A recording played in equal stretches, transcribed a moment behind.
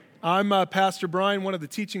I'm Pastor Brian, one of the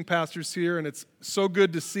teaching pastors here, and it's so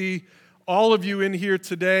good to see all of you in here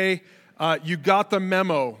today. You got the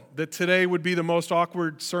memo that today would be the most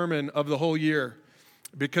awkward sermon of the whole year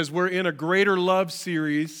because we're in a Greater Love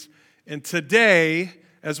series, and today,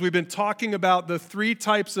 as we've been talking about the three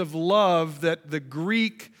types of love that the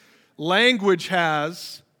Greek language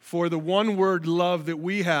has for the one-word love that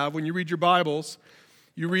we have, when you read your Bibles,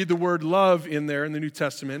 you read the word love in there in the New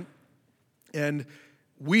Testament, and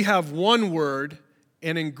we have one word,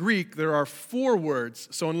 and in Greek there are four words.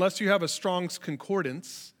 So unless you have a Strong's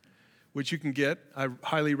Concordance, which you can get, I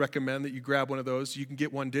highly recommend that you grab one of those. You can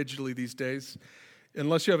get one digitally these days.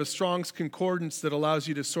 Unless you have a Strong's Concordance that allows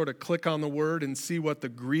you to sort of click on the word and see what the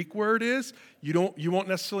Greek word is, you won't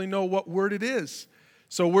necessarily know what word it is.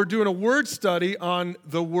 So we're doing a word study on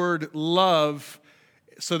the word love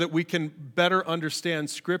so that we can better understand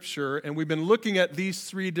Scripture. And we've been looking at these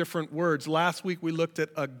three different words. Last week we looked at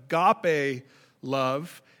agape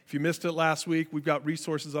love. If you missed it last week, we've got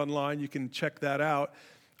resources online. You can check that out.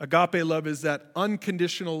 Agape love is that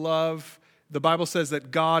unconditional love. The Bible says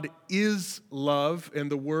that God is love,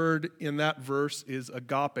 and the word in that verse is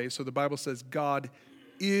agape. So the Bible says God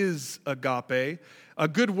is agape. A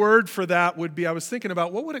good word for that would be, I was thinking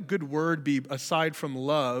about what would a good word be aside from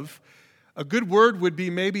love? A good word would be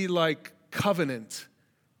maybe like covenant.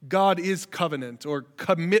 God is covenant, or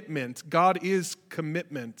commitment. God is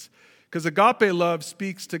commitment. Because agape love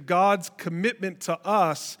speaks to God's commitment to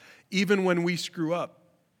us even when we screw up.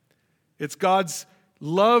 It's God's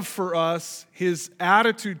love for us, His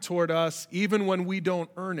attitude toward us, even when we don't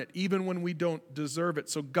earn it, even when we don't deserve it.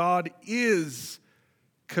 So God is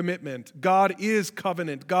commitment. God is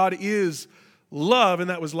covenant. God is love. And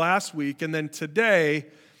that was last week. And then today,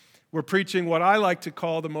 we're preaching what I like to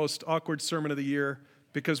call the most awkward sermon of the year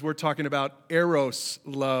because we're talking about eros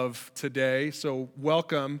love today. So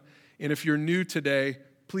welcome. And if you're new today,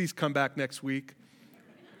 please come back next week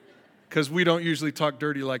because we don't usually talk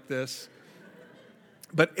dirty like this.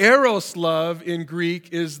 But eros love in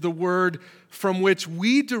Greek is the word from which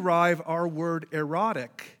we derive our word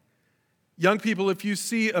erotic. Young people, if you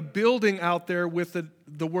see a building out there with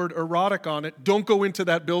the word erotic on it, don't go into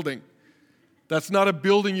that building. That's not a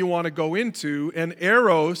building you want to go into. And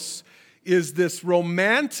eros is this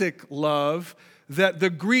romantic love that the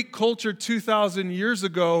Greek culture 2,000 years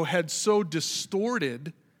ago had so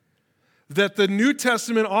distorted that the New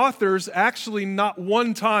Testament authors actually not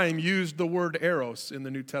one time used the word eros in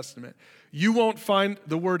the New Testament. You won't find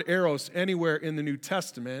the word eros anywhere in the New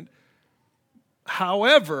Testament.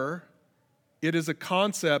 However, it is a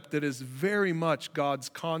concept that is very much God's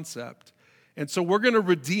concept. And so we're going to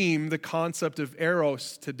redeem the concept of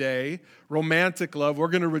eros today, romantic love. We're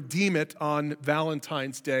going to redeem it on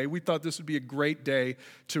Valentine's Day. We thought this would be a great day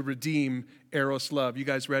to redeem eros love. You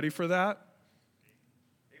guys ready for that?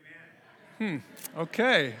 Amen.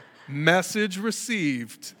 Okay. Message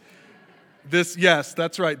received. Yes,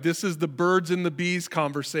 that's right. This is the birds and the bees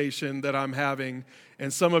conversation that I'm having.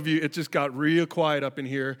 And some of you, it just got real quiet up in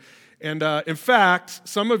here. And in fact,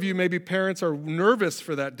 some of you, maybe parents, are nervous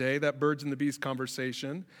for that day, that birds and the bees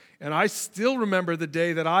conversation. And I still remember the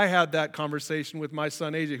day that I had that conversation with my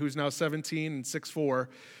son, AJ, who's now 17 and 6'4".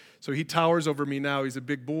 So he towers over me now. He's a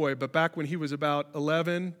big boy. But back when he was about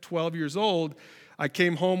 11, 12 years old, I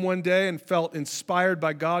came home one day and felt inspired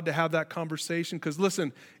by God to have that conversation. Because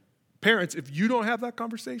listen, parents, if you don't have that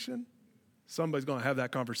conversation, somebody's going to have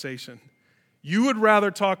that conversation. You would rather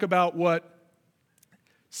talk about what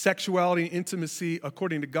sexuality and intimacy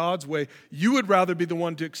according to God's way. You would rather be the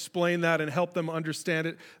one to explain that and help them understand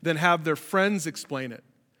it than have their friends explain it.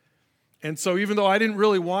 And so even though I didn't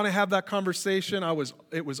really want to have that conversation,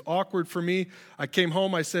 it was awkward for me. I came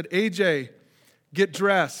home, I said, AJ, get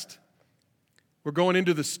dressed. We're going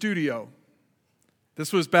into the studio.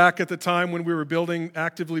 This was back at the time when we were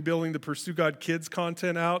actively building the Pursue God Kids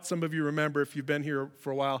content out. Some of you remember, if you've been here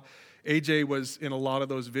for a while, AJ was in a lot of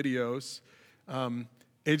those videos.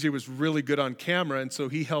 AJ was really good on camera, and so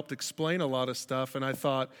he helped explain a lot of stuff. And I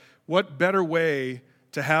thought, what better way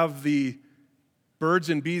to have the birds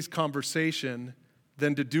and bees conversation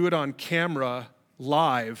than to do it on camera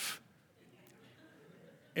live?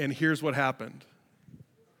 And here's what happened.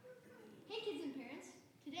 Hey kids and parents,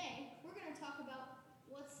 today we're going to talk about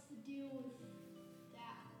what's to do with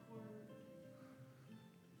that word.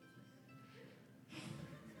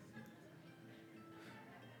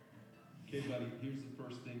 Okay, buddy, here's the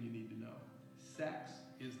first thing you need to know. Sex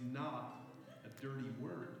is not a dirty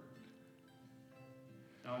word.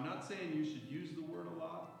 Now, I'm not saying you should use the word a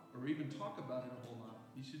lot or even talk about it a whole lot.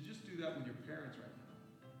 You should just do that with your parents right now.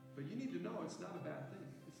 But you need to know it's not a bad thing.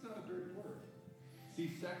 It's not a dirty word.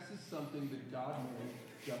 See, sex is something that God made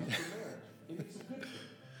just for marriage, and it's a good thing.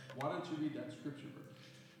 Why don't you read that scripture verse?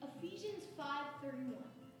 Ephesians 5:31.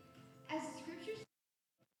 As the scripture says,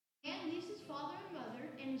 man leaves his father and mother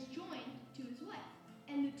and is joined to his wife,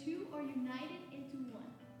 and the two are united into one.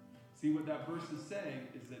 See, what that verse is saying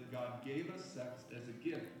is that God gave us sex as a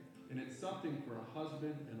gift, and it's something for a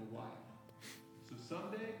husband and a wife. So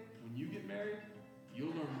someday, when you get married,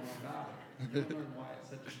 you'll learn more about it. You'll learn why it's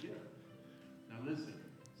such a gift. Now listen,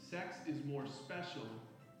 sex is more special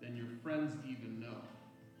than your friends even know.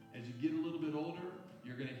 As you get a little bit older,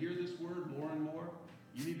 you're going to hear this word more and more.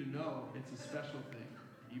 You need to know it's a special thing,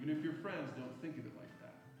 even if your friends don't think of it like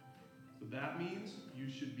that. So that means you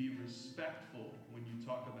should be respectful when you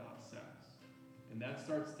talk about sex. And that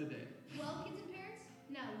starts today. Well, kids and parents,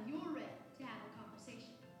 now you're ready to have a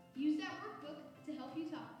conversation. Use that workbook to help you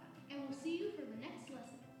talk about it, and we'll see you for the next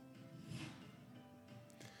lesson.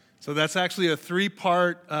 So that's actually a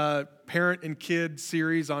 3-part parent and kid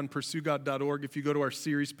series on pursuegod.org. If you go to our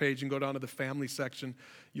series page and go down to the family section,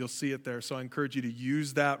 you'll see it there. So I encourage you to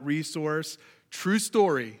use that resource. True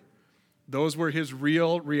story. Those were his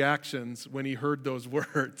real reactions when he heard those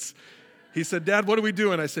words. He said, Dad, what are we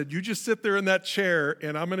doing? I said, you just sit there in that chair,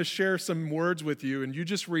 and I'm going to share some words with you, and you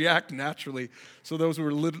just react naturally. So those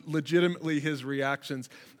were legitimately his reactions.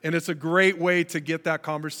 And it's a great way to get that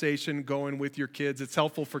conversation going with your kids. It's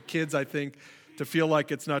helpful for kids, I think, to feel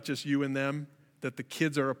like it's not just you and them, that the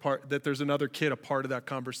kids are a part, that there's another kid a part of that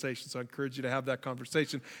conversation. So I encourage you to have that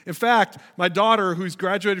conversation. In fact, my daughter, who's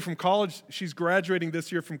graduated from college, she's graduating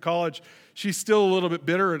this year from college, she's still a little bit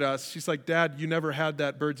bitter at us. She's like, Dad, you never had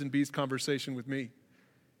that birds and bees conversation with me.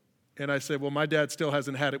 And I said, well, my dad still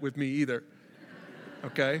hasn't had it with me either.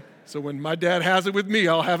 Okay? So when my dad has it with me,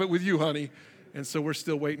 I'll have it with you, honey. And so we're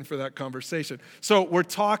still waiting for that conversation. So we're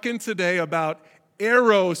talking today about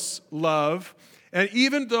eros love. And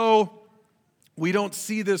even though we don't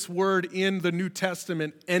see this word in the New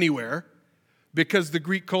Testament anywhere because the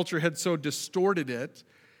Greek culture had so distorted it,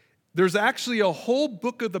 there's actually a whole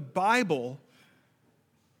book of the Bible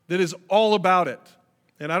that is all about it.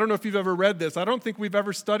 And I don't know if you've ever read this. I don't think we've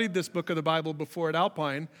ever studied this book of the Bible before at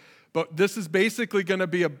Alpine, but this is basically going to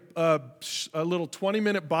be a little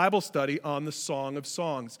 20-minute Bible study on the Song of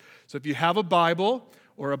Songs. So if you have a Bible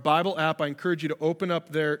or a Bible app, I encourage you to open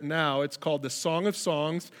up there now. It's called the Song of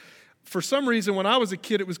Songs. For some reason, when I was a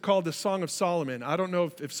kid, it was called the Song of Solomon. I don't know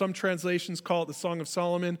if some translations call it the Song of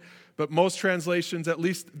Solomon, but most translations, at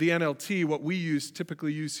least the NLT, what we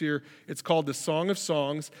typically use here, it's called the Song of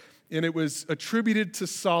Songs, and it was attributed to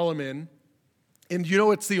Solomon. And you know,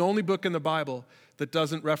 it's the only book in the Bible that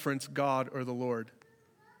doesn't reference God or the Lord.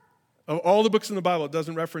 Of all the books in the Bible, it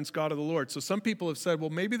doesn't reference God or the Lord. So some people have said, well,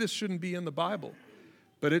 maybe this shouldn't be in the Bible,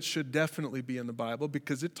 but it should definitely be in the Bible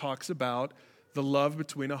because it talks about the love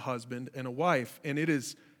between a husband and a wife. And it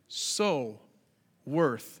is so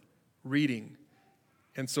worth reading.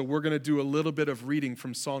 And so we're going to do a little bit of reading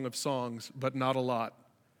from Song of Songs, but not a lot,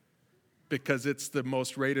 because it's the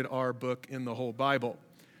most rated R book in the whole Bible.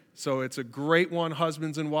 So it's a great one,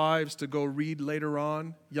 husbands and wives, to go read later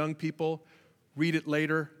on. Young people, read it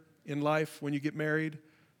later in life when you get married.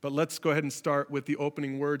 But let's go ahead and start with the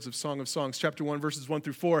opening words of Song of Songs, chapter 1, verses 1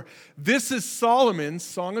 through 4. This is Solomon's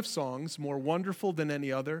Song of Songs, more wonderful than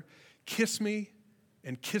any other. Kiss me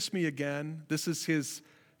and kiss me again. This is his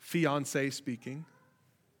fiancée speaking.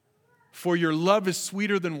 For your love is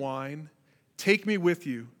sweeter than wine. Take me with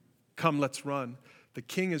you. Come, let's run. The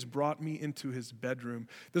king has brought me into his bedroom.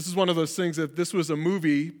 This is one of those things, if this was a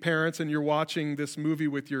movie, parents, and you're watching this movie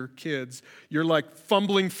with your kids, you're like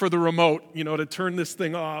fumbling for the remote, to turn this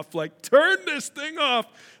thing off. Like, turn this thing off.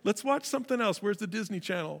 Let's watch something else. Where's the Disney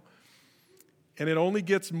Channel? And it only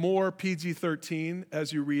gets more PG-13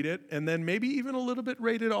 as you read it, and then maybe even a little bit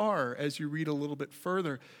rated R as you read a little bit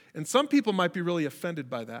further. And some people might be really offended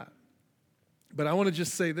by that. But I want to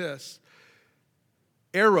just say this.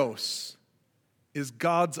 Eros is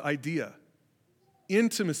God's idea.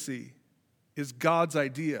 Intimacy is God's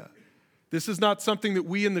idea. This is not something that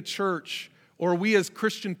we in the church or we as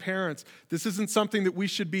Christian parents, this isn't something that we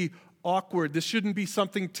should be awkward. This shouldn't be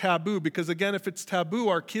something taboo, because again, if it's taboo,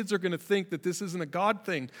 our kids are going to think that this isn't a God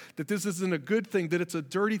thing, that this isn't a good thing, that it's a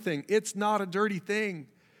dirty thing. It's not a dirty thing.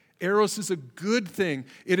 Eros is a good thing.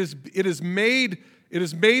 It is made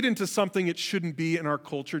into something it shouldn't be in our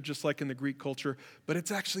culture, just like in the Greek culture, but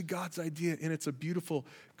it's actually God's idea, and it's a beautiful,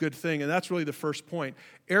 good thing. And that's really the first point.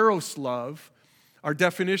 Eros love, our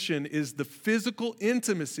definition, is the physical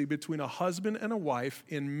intimacy between a husband and a wife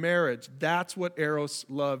in marriage. That's what Eros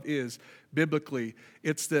love is, biblically.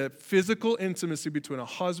 It's the physical intimacy between a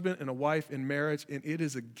husband and a wife in marriage, and it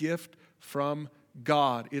is a gift from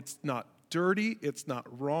God. It's not dirty. It's not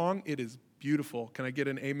wrong. It is beautiful. Can I get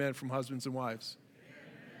an amen from husbands and wives?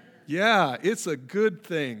 Yeah, it's a good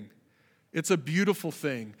thing. It's a beautiful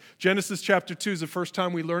thing. Genesis chapter 2 is the first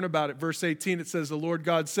time we learn about it. Verse 18, it says, the Lord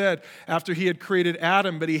God said, after he had created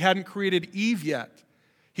Adam, but he hadn't created Eve yet,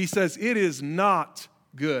 he says, it is not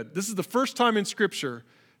good. This is the first time in Scripture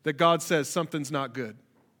that God says something's not good.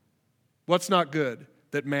 What's not good?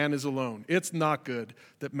 That man is alone. It's not good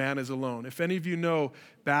that man is alone. If any of you know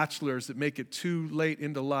bachelors that make it too late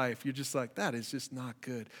into life, you're just like, that is just not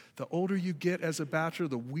good. The older you get as a bachelor,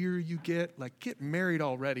 the weirier you get. Like, get married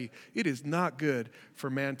already. It is not good for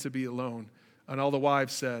man to be alone. And all the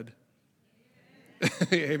wives said,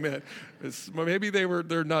 amen. Maybe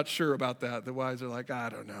they're not sure about that. The wives are like, I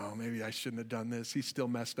don't know. Maybe I shouldn't have done this. He's still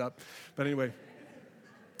messed up. But anyway.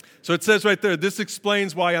 So it says right there, this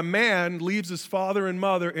explains why a man leaves his father and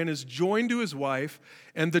mother and is joined to his wife,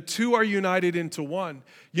 and the two are united into one.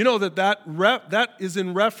 You know that is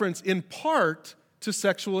in reference in part to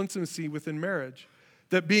sexual intimacy within marriage.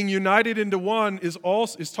 That being united into one is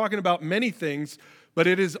talking about many things, but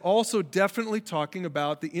it is also definitely talking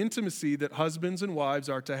about the intimacy that husbands and wives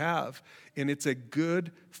are to have. And it's a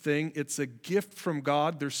good thing. It's a gift from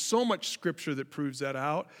God. There's so much scripture that proves that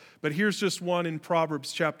out. But here's just one in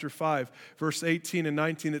Proverbs chapter 5, verse 18 and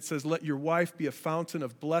 19. It says, let your wife be a fountain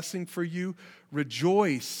of blessing for you.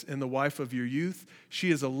 Rejoice in the wife of your youth. She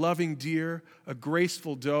is a loving deer, a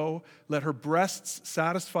graceful doe. Let her breasts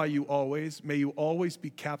satisfy you always. May you always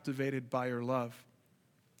be captivated by her love.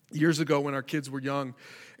 Years ago, when our kids were young,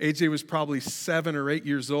 AJ was probably 7 or 8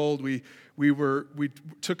 years old. We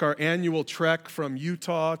took our annual trek from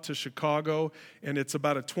Utah to Chicago, and it's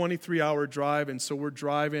about a 23-hour drive. And so we're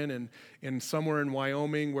driving, and somewhere in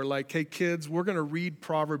Wyoming, we're like, hey, kids, we're going to read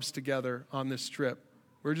Proverbs together on this trip.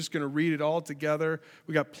 We're just going to read it all together.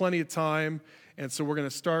 We got plenty of time. And so we're going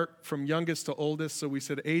to start from youngest to oldest. So we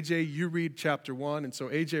said, AJ, you read chapter 1. And so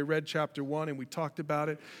AJ read chapter 1, and we talked about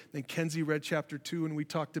it. Then Kenzie read chapter 2, and we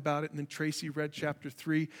talked about it. And then Tracy read chapter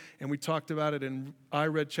 3, and we talked about it. And I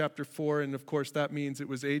read chapter 4. And, of course, that means it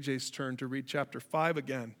was AJ's turn to read chapter 5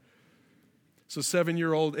 again. So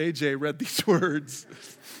 7-year-old AJ read these words.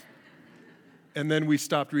 And then we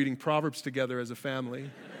stopped reading Proverbs together as a family.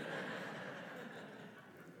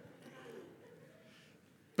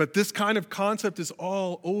 But this kind of concept is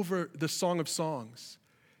all over the Song of Songs.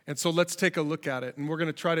 And so let's take a look at it. And we're going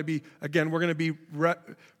to try to be, again, we're going to be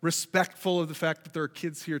respectful of the fact that there are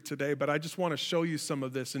kids here today. But I just want to show you some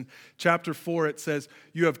of this. In chapter 4, it says,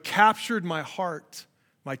 you have captured my heart,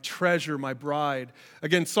 my treasure, my bride.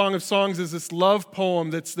 Again, Song of Songs is this love poem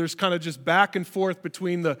there's kind of just back and forth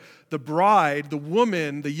between the bride, the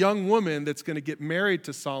woman, the young woman that's going to get married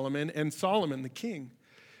to Solomon, and Solomon, the king.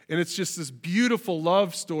 And it's just this beautiful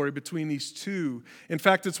love story between these two. In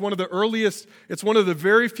fact, it's one of the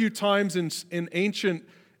very few times in ancient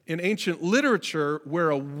literature where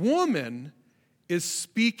a woman is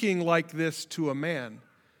speaking like this to a man.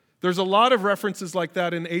 There's a lot of references like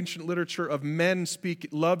that in ancient literature of men speak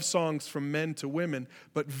love songs from men to women,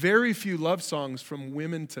 but very few love songs from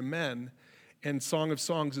women to men. And Song of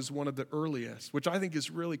Songs is one of the earliest, which I think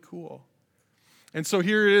is really cool. And so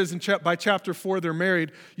here it is, by chapter 4, they're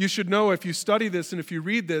married. You should know, if you study this and if you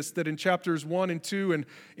read this, that in chapters 1 and 2 and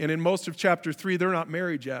in most of chapter 3, they're not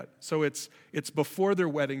married yet. So it's before their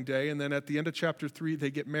wedding day, and then at the end of chapter 3,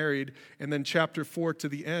 they get married, and then chapter 4 to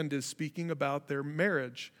the end is speaking about their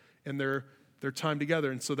marriage and their time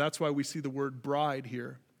together. And so that's why we see the word bride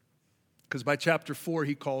here, because by chapter 4,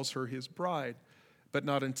 he calls her his bride, but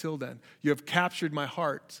not until then. You have captured my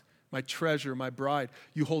heart, my treasure, my bride.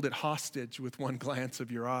 You hold it hostage with one glance of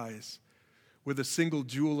your eyes, with a single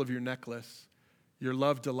jewel of your necklace. Your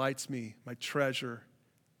love delights me, my treasure,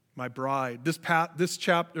 my bride. This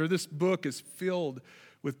book is filled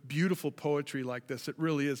with beautiful poetry like this. It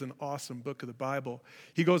really is an awesome book of the Bible.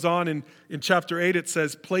 He goes on in chapter 8, it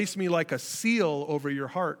says, place me like a seal over your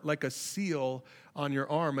heart, like a seal on your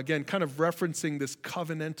arm. Again, kind of referencing this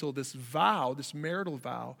covenantal, this vow, this marital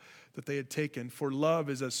vow that they had taken. For love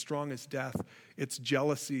is as strong as death. Its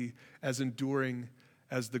jealousy as enduring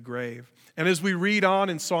as the grave. And as we read on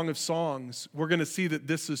in Song of Songs, we're going to see that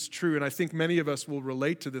this is true. And I think many of us will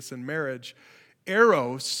relate to this in marriage.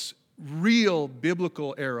 Eros, real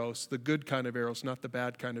biblical eros, the good kind of eros, not the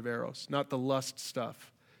bad kind of eros, not the lust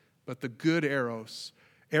stuff, but the good eros.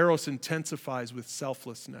 Eros intensifies with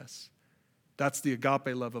selflessness. That's the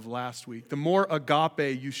agape love of last week. The more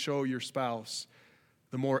agape you show your spouse,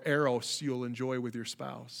 the more eros you'll enjoy with your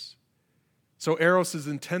spouse. So eros is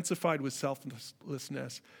intensified with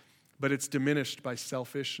selflessness, but it's diminished by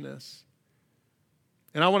selfishness.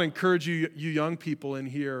 And I want to encourage you young people in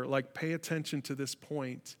here, like, pay attention to this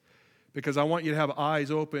point, because I want you to have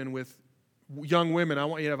eyes open with young women. I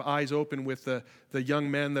want you to have eyes open with the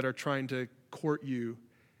young men that are trying to court you.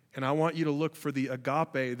 And I want you to look for the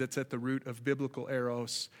agape that's at the root of biblical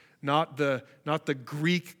eros, not the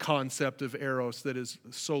Greek concept of eros that is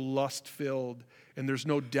so lust-filled and there's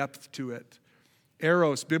no depth to it.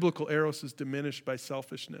 Eros, biblical eros, is diminished by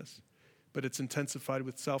selfishness, but it's intensified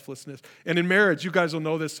with selflessness. And in marriage, you guys will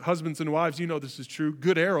know this, husbands and wives, you know this is true.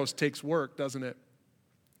 Good eros takes work, doesn't it?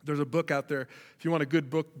 There's a book out there. If you want a good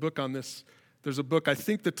book on this, there's a book. I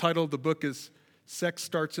think the title of the book is Sex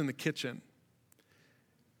Starts in the Kitchen.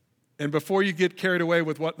 And before you get carried away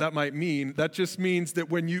with what that might mean, that just means that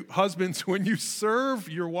husbands, when you serve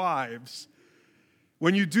your wives,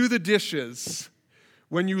 when you do the dishes,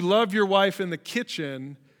 when you love your wife in the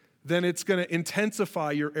kitchen, then it's going to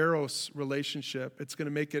intensify your eros relationship. It's going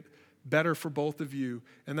to make it better for both of you.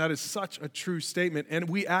 And that is such a true statement. And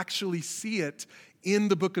we actually see it in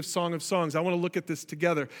the book of Song of Songs. I want to look at this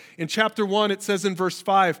together. In chapter 1, it says in verse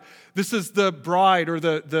 5, this is the bride or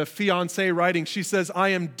the fiancé writing. She says, I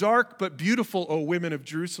am dark but beautiful, O women of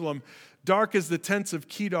Jerusalem. Dark as the tents of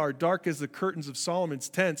Kedar, dark as the curtains of Solomon's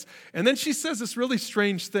tents. And then she says this really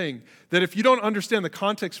strange thing that if you don't understand the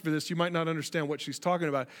context for this, you might not understand what she's talking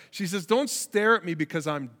about. She says, don't stare at me because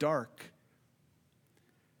I'm dark.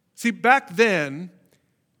 See, back then,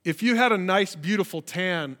 if you had a nice, beautiful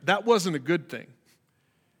tan, that wasn't a good thing.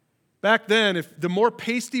 Back then, if the more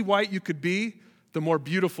pasty white you could be, the more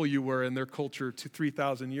beautiful you were in their culture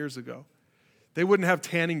 3,000 years ago. They wouldn't have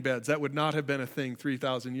tanning beds. That would not have been a thing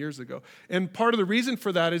 3,000 years ago. And part of the reason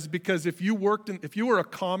for that is because if you were a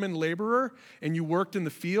common laborer and you worked in the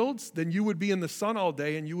fields, then you would be in the sun all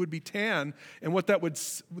day and you would be tan. And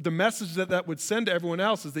the message that would send to everyone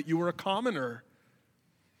else is that you were a commoner.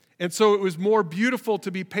 And so it was more beautiful to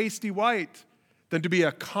be pasty white than to be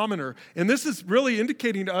a commoner. And this is really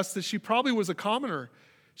indicating to us that she probably was a commoner.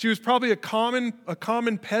 She was probably a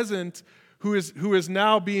common peasant who is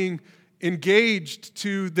now being engaged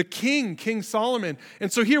to the King Solomon.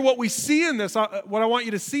 And so here what we see in this, what I want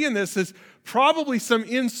you to see in this is probably some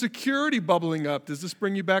insecurity bubbling up. Does this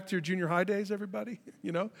bring you back to your junior high days, everybody?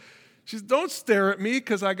 She says, don't stare at me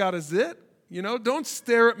because I got a zit. Don't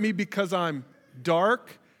stare at me because I'm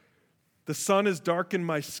dark. The sun has darkened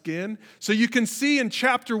my skin. So you can see in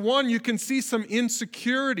chapter 1, you can see some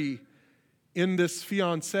insecurity in this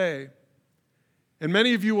fiancé. And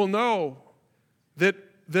many of you will know that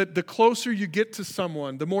the closer you get to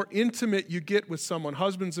someone, the more intimate you get with someone,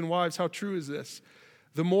 husbands and wives, how true is this?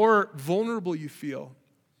 The more vulnerable you feel,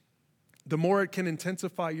 the more it can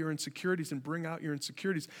intensify your insecurities and bring out your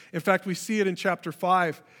insecurities. In fact, we see it in chapter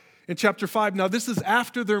 5. In chapter 5, now this is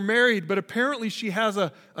after they're married, but apparently she has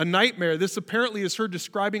a nightmare. This apparently is her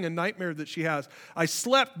describing a nightmare that she has. I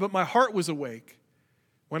slept, but my heart was awake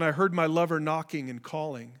when I heard my lover knocking and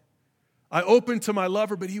calling. I opened to my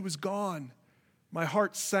lover, but he was gone. My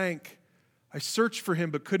heart sank. I searched for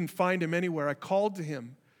him, but couldn't find him anywhere. I called to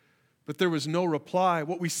him, but there was no reply.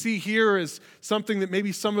 What we see here is something that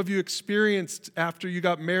maybe some of you experienced after you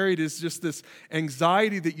got married, is just this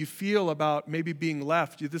anxiety that you feel about maybe being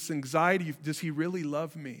left. This anxiety, does he really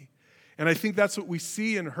love me? And I think that's what we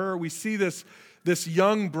see in her. We see this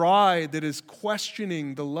young bride that is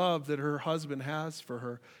questioning the love that her husband has for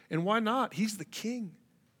her. And why not? He's the king.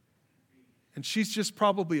 And she's just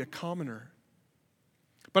probably a commoner.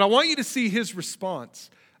 But I want you to see his response.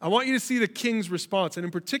 I want you to see the king's response. And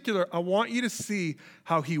in particular, I want you to see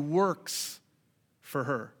how he works for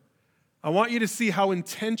her. I want you to see how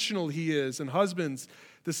intentional he is. And husbands,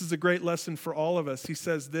 this is a great lesson for all of us. He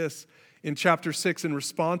says this in chapter 6 in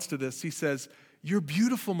response to this. He says, you're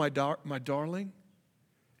beautiful, my darling.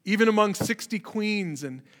 Even among 60 queens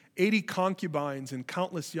and 80 concubines and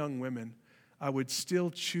countless young women, I would still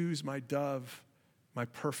choose my dove, my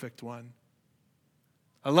perfect one.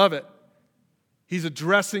 I love it. He's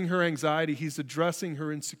addressing her anxiety. He's addressing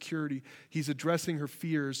her insecurity. He's addressing her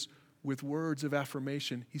fears with words of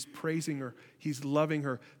affirmation. He's praising her. He's loving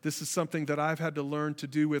her. This is something that I've had to learn to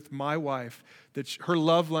do with my wife, that her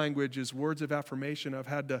love language is words of affirmation. I've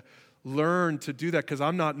had to learn to do that because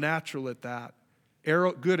I'm not natural at that.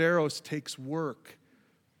 Good eros takes work.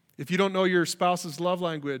 If you don't know your spouse's love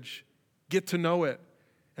language, get to know it.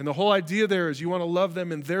 And the whole idea there is you want to love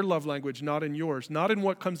them in their love language, not in yours, not in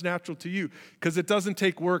what comes natural to you, because it doesn't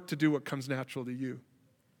take work to do what comes natural to you.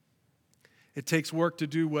 It takes work to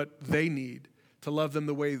do what they need, to love them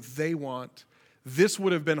the way they want. This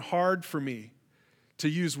would have been hard for me to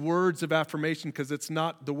use words of affirmation because it's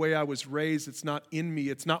not the way I was raised. It's not in me.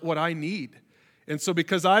 It's not what I need. And so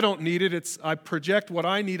because I don't need it, I project what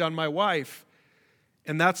I need on my wife.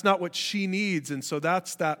 And that's not what she needs. And so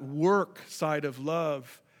that's that work side of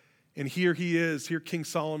love. And here King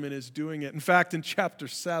Solomon is doing it. In fact, in chapter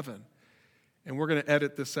 7, and we're going to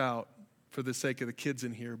edit this out for the sake of the kids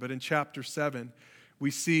in here, but in chapter 7, we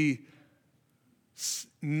see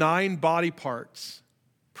 9 body parts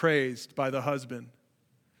praised by the husband.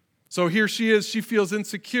 So here she is, she feels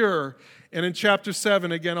insecure. And in chapter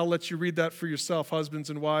 7, again, I'll let you read that for yourself, husbands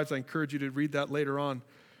and wives. I encourage you to read that later on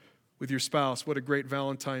with your spouse. What a great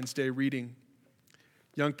Valentine's Day reading.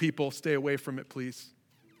 Young people, stay away from it, please.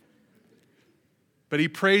 But he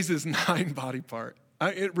praises 9 body part.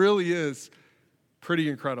 It really is pretty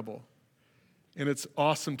incredible. And it's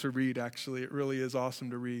awesome to read, actually. It really is awesome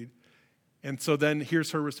to read. And so then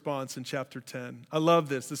here's her response in chapter 10. I love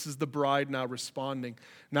this. This is the bride now responding.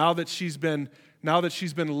 Now that she's been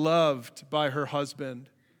loved by her husband,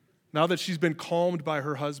 now that she's been calmed by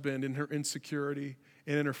her husband in her insecurity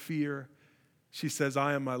and in her fear, she says,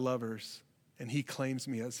 I am my lover's, and he claims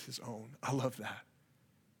me as his own. I love that.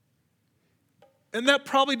 And that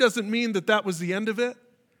probably doesn't mean that was the end of it.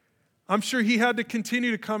 I'm sure he had to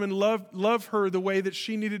continue to come and love her the way that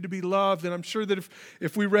she needed to be loved. And I'm sure that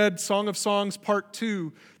if we read Song of Songs Part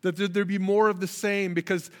 2, that there'd be more of the same,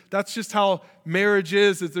 because that's just how marriage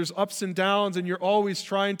is there's ups and downs, and you're always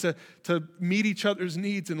trying to meet each other's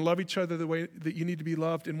needs and love each other the way that you need to be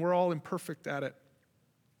loved. And we're all imperfect at it.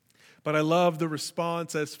 But I love the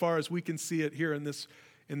response as far as we can see it here in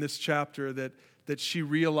this chapter, that she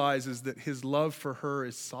realizes that his love for her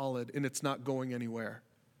is solid and it's not going anywhere.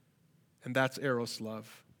 And that's eros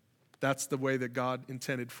love. That's the way that God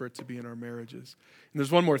intended for it to be in our marriages. And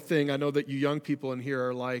there's one more thing. I know that you young people in here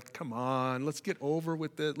are like, come on, let's get over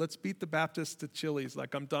with it. Let's beat the Baptists to Chili's.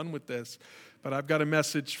 Like, I'm done with this. But I've got a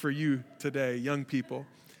message for you today, young people.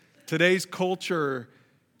 Today's culture,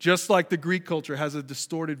 just like the Greek culture, has a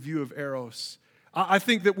distorted view of eros. I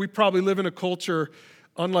think that we probably live in a culture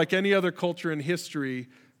unlike any other culture in history.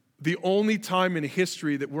 The only time in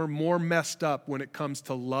history that we're more messed up when it comes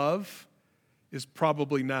to love is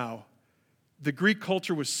probably now. The Greek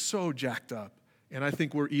culture was so jacked up, and I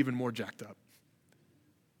think we're even more jacked up.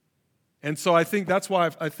 And so I think that's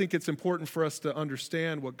why I think it's important for us to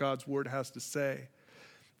understand what God's word has to say.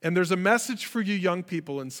 And there's a message for you young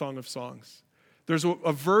people in Song of Songs. There's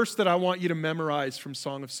a verse that I want you to memorize from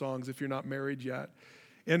Song of Songs if you're not married yet.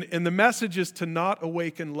 And the message is to not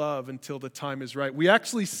awaken love until the time is right. We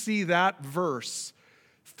actually see that verse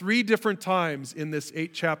 3 different times in this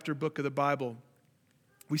 8-chapter book of the Bible.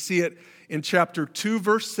 We see it in chapter 2,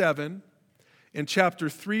 verse 7, in chapter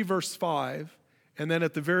 3, verse 5, and then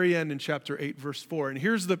at the very end in chapter 8, verse 4. And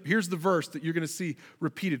here's the verse that you're going to see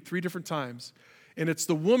repeated 3 different times. And it's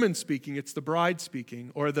the woman speaking, it's the bride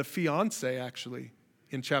speaking, or the fiance actually,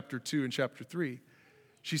 in chapter 2 and chapter 3.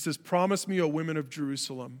 She says, promise me, O women of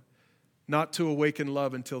Jerusalem, not to awaken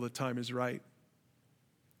love until the time is right.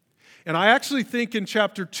 And I actually think in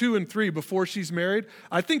chapter 2 and 3, before she's married,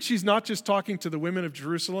 I think she's not just talking to the women of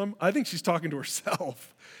Jerusalem. I think she's talking to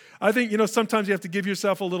herself. I think, sometimes you have to give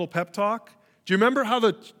yourself a little pep talk. Do you remember how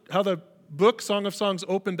the book, Song of Songs,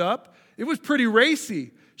 opened up? It was pretty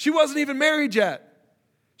racy. She wasn't even married yet.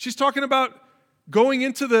 She's talking about going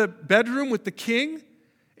into the bedroom with the king.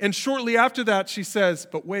 And shortly after that, she says,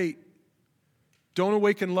 but wait, don't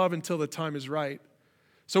awaken love until the time is right.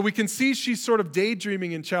 So we can see she's sort of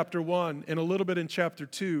daydreaming in chapter 1 and a little bit in chapter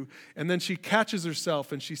 2. And then she catches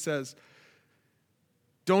herself and she says,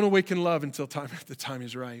 don't awaken love until the time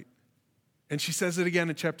is right. And she says it again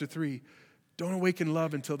in chapter 3. Don't awaken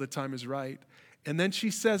love until the time is right. And then she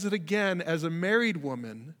says it again as a married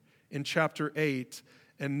woman in chapter 8.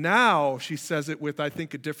 And now she says it with, I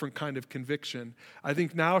think, a different kind of conviction. I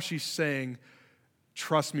think now she's saying,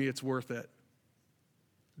 trust me, it's worth it.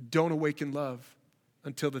 Don't awaken love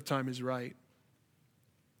until the time is right.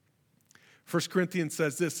 1 Corinthians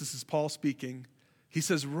says this is Paul speaking. He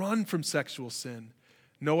says, run from sexual sin.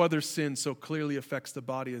 No other sin so clearly affects the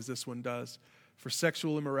body as this one does. For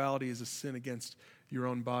sexual immorality is a sin against your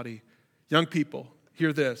own body. Young people,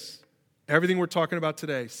 hear this. Everything we're talking about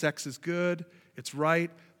today, sex is good, it's right,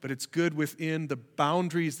 but it's good within the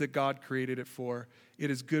boundaries that God created it for. It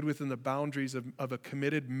is good within the boundaries of a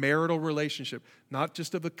committed marital relationship, not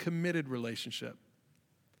just of a committed relationship,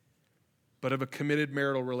 but of a committed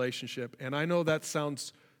marital relationship. And I know that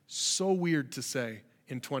sounds so weird to say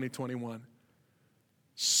in 2021.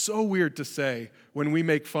 So weird to say when we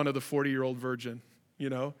make fun of the 40-year-old virgin,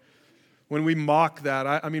 when we mock that.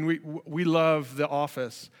 I mean, we love The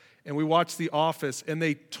Office, and we watch The Office, and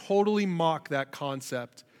they totally mock that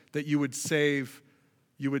concept that you would save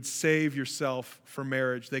you would save yourself for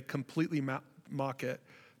marriage. They completely mock it.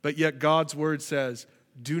 But yet God's word says,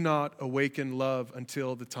 do not awaken love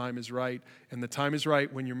until the time is right. And the time is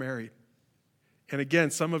right when you're married. And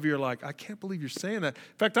again, some of you are like, I can't believe you're saying that.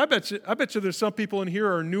 In fact, I bet you there's some people in here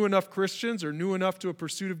who are new enough Christians or new enough to a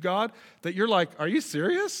pursuit of God that you're like, are you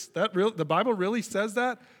serious? The Bible really says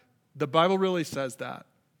that? The Bible really says that.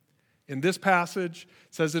 In this passage,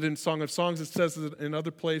 it says it in Song of Songs, it says it in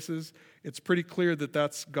other places. It's pretty clear that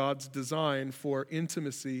that's God's design for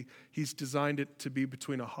intimacy. He's designed it to be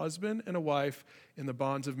between a husband and a wife in the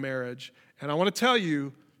bonds of marriage. And I want to tell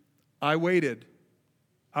you, I waited.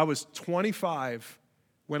 I was 25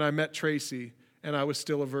 when I met Tracy, and I was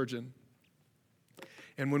still a virgin.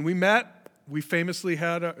 And when we met, we famously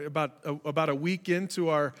had about a week into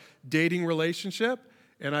our dating relationship,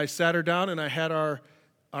 and I sat her down and I had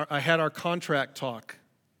our contract talk,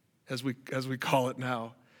 as we call it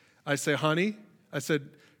now. I say, honey, I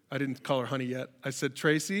didn't call her honey yet. I said,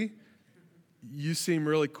 Tracy, you seem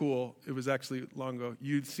really cool. It was actually long ago.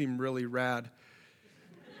 You seem really rad.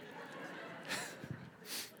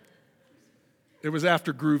 It was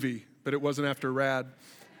after groovy, but it wasn't after rad.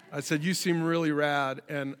 I said, you seem really rad,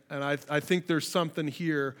 and I think there's something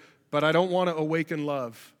here, but I don't want to awaken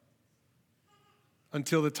love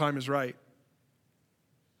until the time is right.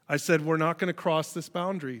 I said, we're not going to cross this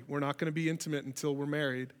boundary. We're not going to be intimate until we're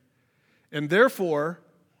married. And therefore,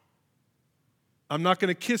 I'm not going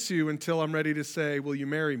to kiss you until I'm ready to say, will you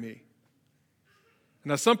marry me?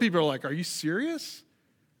 Now, some people are like, are you serious?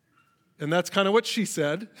 And that's kind of what she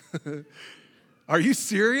said. Are you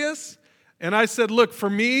serious? And I said, look, for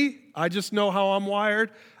me, I just know how I'm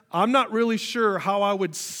wired. I'm not really sure how I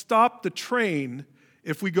would stop the train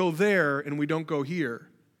if we go there and we don't go here.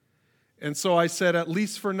 And so I said, at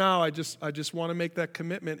least for now, I just want to make that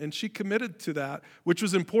commitment. And she committed to that, which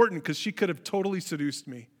was important because she could have totally seduced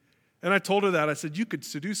me. And I told her that. I said, you could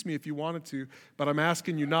seduce me if you wanted to, but I'm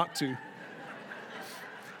asking you not to.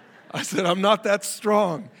 I said, I'm not that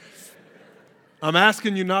strong. I'm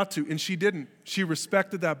asking you not to. And she didn't. She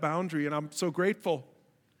respected that boundary, and I'm so grateful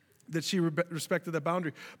that she respected that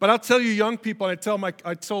boundary. But I'll tell you, young people, and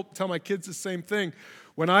I tell my kids the same thing.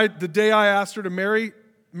 The day I asked her to marry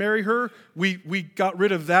her, we got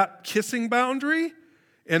rid of that kissing boundary,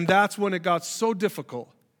 and that's when it got so difficult.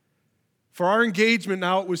 For our engagement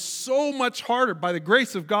now, it was so much harder. By the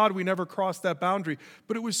grace of God, we never crossed that boundary.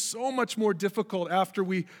 But it was so much more difficult after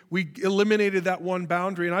we eliminated that one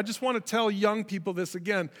boundary. And I just want to tell young people this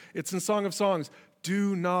again. It's in Song of Songs.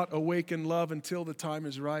 Do not awaken love until the time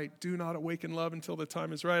is right. Do not awaken love until the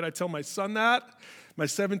time is right. I tell my son that. My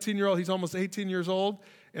 17-year-old, he's almost 18 years old.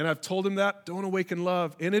 And I've told him that. Don't awaken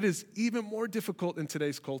love. And it is even more difficult in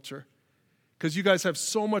today's culture, because you guys have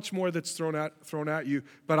so much more that's thrown at you.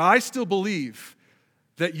 But I still believe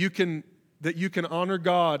that you can honor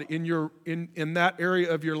God in that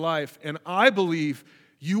area of your life. And I believe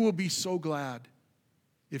you will be so glad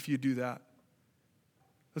if you do that.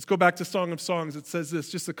 Let's go back to Song of Songs. It says this,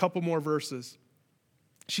 just a couple more verses.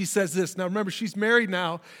 She says this. Now remember, she's married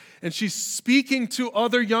now, and she's speaking to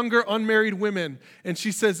other younger unmarried women. And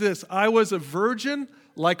she says this, I was a virgin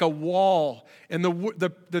like a wall. And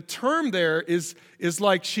the term there is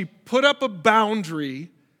like she put up a boundary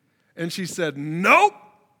and she said, nope.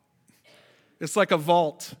 It's like a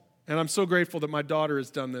vault. And I'm so grateful that my daughter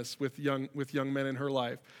has done this with young men in her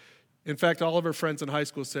life. In fact, all of her friends in high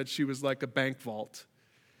school said she was like a bank vault.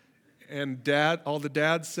 And all the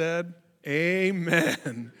dads said,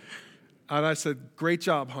 amen. And I said, great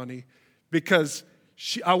job, honey, because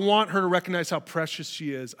I want her to recognize how precious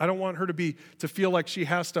she is. I don't want her to feel like she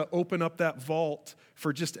has to open up that vault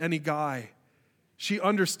for just any guy. She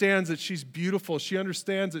understands that she's beautiful. She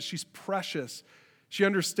understands that she's precious. She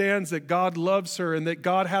understands that God loves her and that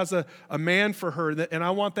God has a man for her. And I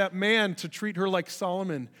want that man to treat her like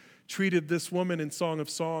Solomon treated this woman in Song of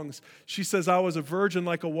Songs. She says, I was a virgin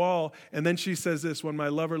like a wall. And then she says this, when my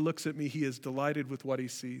lover looks at me, he is delighted with what he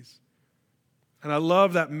sees. And I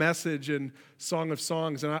love that message in Song of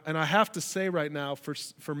Songs. And I have to say right now,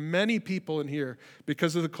 for many people in here,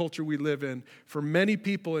 because of the culture we live in, for many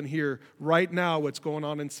people in here, right now, what's going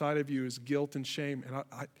on inside of you is guilt and shame.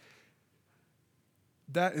 And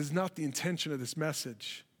that is not the intention of this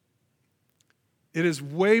message. It is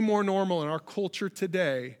way more normal in our culture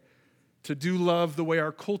today to do love the way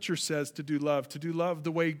our culture says to do love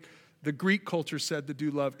the way the Greek culture said to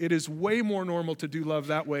do love. It is way more normal to do love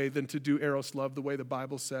that way than to do eros love the way the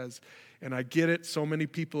Bible says. And I get it. So many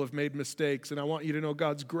people have made mistakes. And I want you to know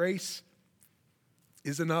God's grace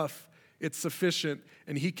is enough. it's sufficient,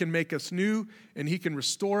 and he can make us new, and he can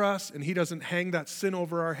restore us, and he doesn't hang that sin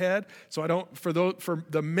over our head. So for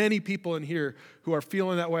the many people in here who are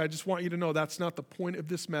feeling that way, I just want you to know that's not the point of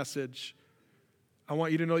this message. I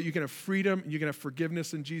want you to know that you can have freedom, you can have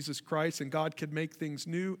forgiveness in Jesus Christ, and God can make things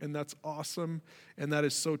new, and that's awesome, and that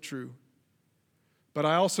is so true. But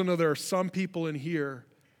I also know there are some people in here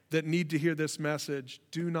that need to hear this message.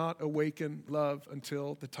 Do not awaken love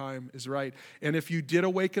until the time is right. And if you did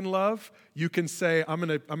awaken love, you can say, I'm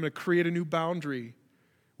going to create a new boundary.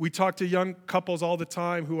 We talk to young couples all the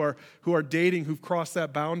time who are dating, who've crossed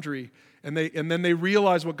that boundary, and then they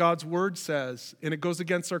realize what God's word says, and it goes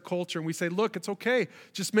against our culture. And we say, look, it's okay.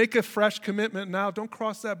 Just make a fresh commitment now. Don't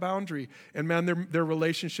cross that boundary. And man, their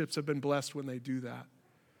relationships have been blessed when they do that.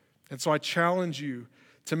 And so I challenge you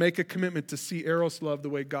to make a commitment to see Eros love the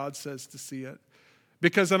way God says to see it.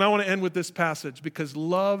 And I want to end with this passage, because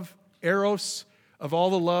love, Eros, of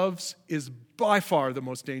all the loves, is by far the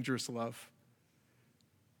most dangerous love.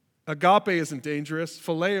 Agape isn't dangerous.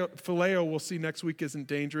 Phileo, we'll see next week, isn't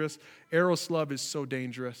dangerous. Eros love is so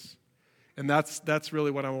dangerous. And that's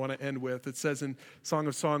really what I want to end with. It says in Song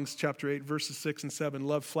of Songs, chapter 8, verses 6 and 7,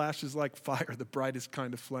 love flashes like fire, the brightest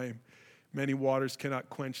kind of flame. Many waters cannot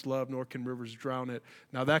quench love, nor can rivers drown it.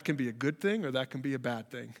 Now that can be a good thing or that can be a bad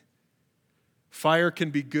thing. Fire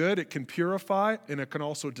can be good, it can purify, and it can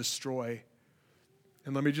also destroy.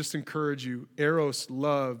 And let me just encourage you, Eros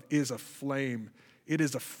love is a flame. It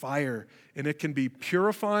is a fire, and it can be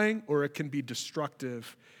purifying or it can be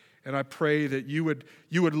destructive. And I pray that you would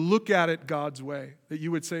look at it God's way, that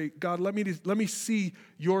you would say, God, let me see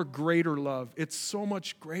your greater love. It's so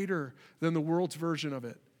much greater than the world's version of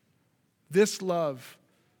it. This love,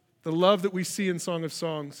 the love that we see in Song of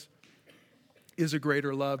Songs, is a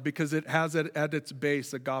greater love because it has at its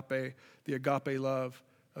base agape, the agape love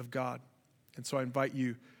of God. And so I invite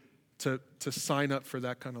you to sign up for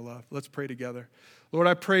that kind of love. Let's pray together. Lord,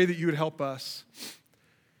 I pray that you would help us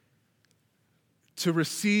to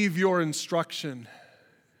receive your instruction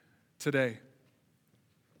today.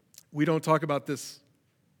 We don't talk about this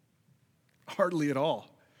hardly at all.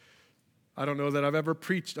 I don't know that I've ever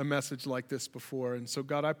preached a message like this before. And so,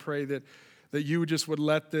 God, I pray that you just would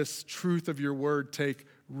let this truth of your word take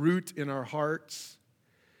root in our hearts.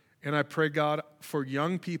 And I pray, God, for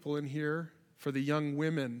young people in here, for the young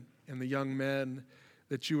women and the young men,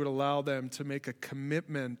 that you would allow them to make a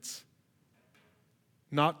commitment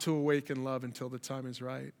not to awaken love until the time is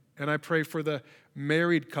right. And I pray for the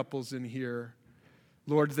married couples in here,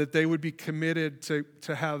 Lord, that they would be committed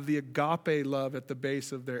to have the agape love at the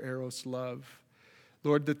base of their Eros love.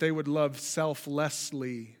 Lord, that they would love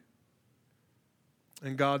selflessly.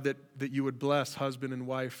 And God, that you would bless husband and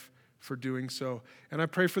wife for doing so. And I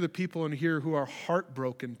pray for the people in here who are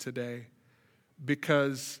heartbroken today,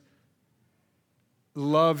 because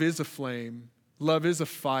love is a flame, love is a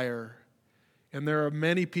fire, and there are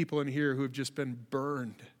many people in here who have just been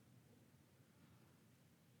burned.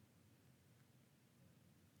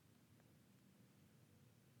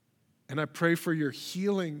 And I pray for your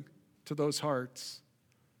healing to those hearts.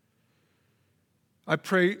 I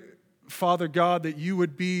pray, Father God, that you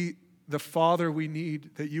would be the Father we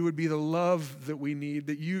need, that you would be the love that we need,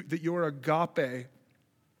 that your agape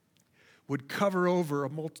would cover over a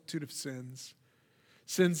multitude of sins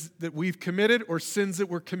that we've committed or sins that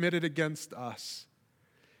were committed against us.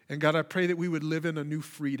 And God, I pray that we would live in a new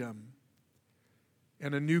freedom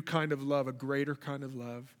and a new kind of love, a greater kind of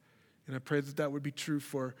love. And I pray that that would be true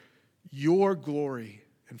for your glory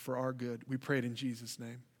and for our good. We pray it in Jesus'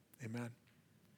 name. Amen.